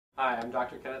Hi, I'm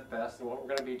Dr. Kenneth Best, and what we're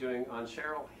going to be doing on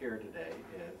Cheryl here today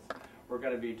is we're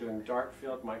going to be doing dark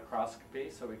field microscopy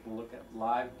so we can look at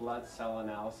live blood cell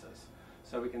analysis.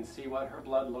 So we can see what her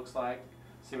blood looks like,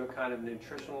 see what kind of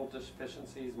nutritional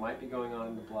deficiencies might be going on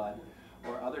in the blood,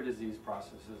 or other disease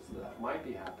processes that might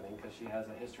be happening because she has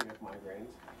a history of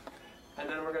migraines. And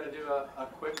then we're going to do a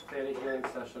quick theta healing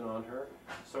session on her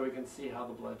so we can see how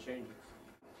the blood changes.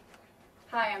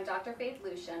 Hi, I'm Dr. Faith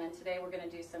Lucian, and today we're going to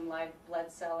do some live blood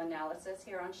cell analysis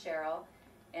here on Cheryl.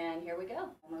 And here we go,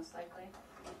 most likely.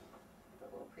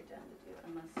 But we'll pretend to do it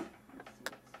unless,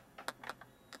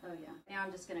 oh yeah. Now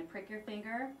I'm just going to prick your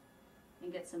finger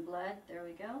and get some blood. There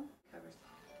we go. Covers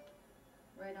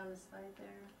right on the slide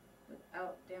there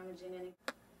without damaging any.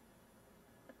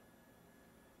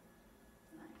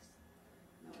 Nice.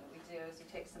 Now what we do is you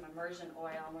take some immersion oil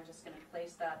and we're just going to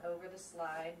place that over the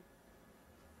slide.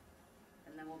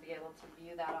 And then we'll be able to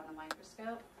view that on the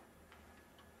microscope.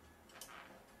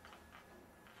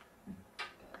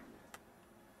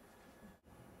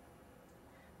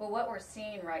 Well, what we're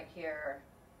seeing right here,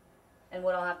 and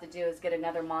what I'll have to do is get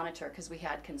another monitor because we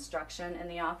had construction in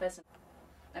the office.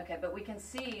 Okay, but we can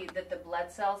see that the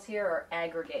blood cells here are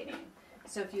aggregating.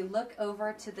 So if you look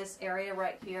over to this area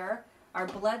right here, our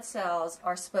blood cells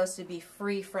are supposed to be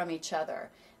free from each other.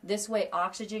 This way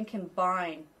oxygen can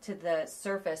bind to the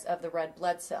surface of the red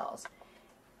blood cells.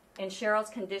 In Cheryl's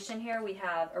condition here, we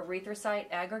have erythrocyte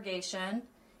aggregation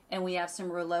and we have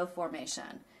some rouleau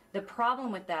formation. The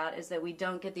problem with that is that we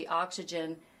don't get the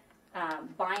oxygen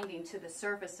binding to the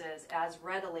surfaces as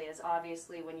readily as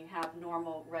obviously when you have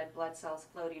normal red blood cells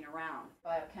floating around.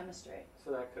 Biochemistry. So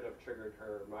that could have triggered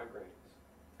her migraines.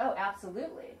 Oh,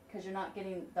 absolutely, because you're not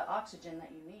getting the oxygen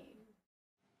that you need.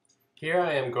 Here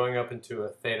I am going up into a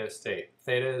theta state.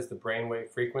 Theta is the brainwave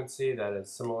frequency that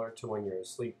is similar to when you're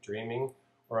asleep dreaming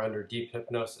or under deep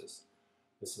hypnosis.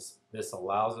 This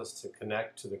allows us to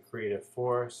connect to the creative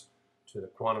force, to the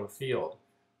quantum field.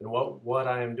 And what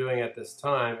I am doing at this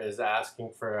time is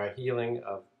asking for a healing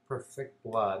of perfect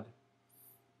blood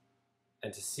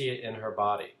and to see it in her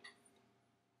body.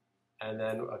 And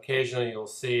then occasionally you'll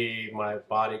see my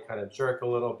body kind of jerk a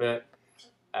little bit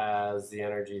as the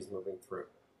energy is moving through.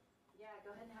 Yeah,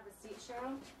 go ahead and have a seat,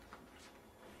 Cheryl.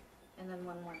 And then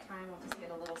one more time, we'll just get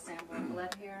a little sample of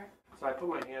blood here. So I put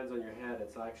my hands on your head.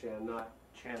 It's actually, I'm not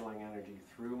channeling energy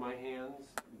through my hands,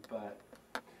 but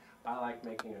I like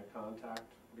making a contact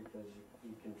because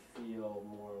you can feel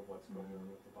more of what's going on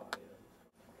with the body.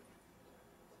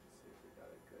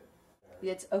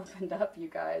 It's opened up, you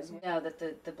guys. You know that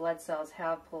the blood cells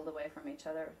have pulled away from each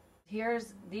other.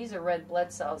 These are red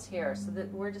blood cells here, so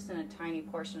that we're just in a tiny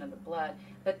portion of the blood,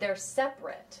 but they're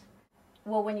separate.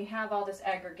 Well, when you have all this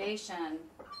aggregation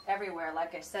everywhere,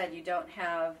 like I said, you don't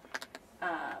have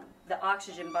the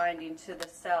oxygen binding to the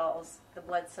cells, the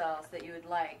blood cells that you would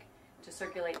like to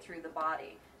circulate through the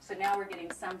body. So now we're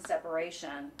getting some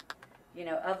separation, you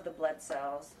know, of the blood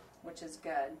cells, which is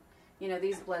good. You know,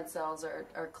 these blood cells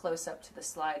are close up to the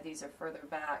slide. These are further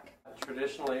back.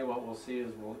 Traditionally, what we'll see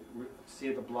is we'll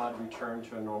see the blood return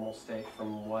to a normal state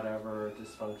from whatever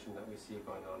dysfunction that we see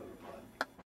going on in the blood.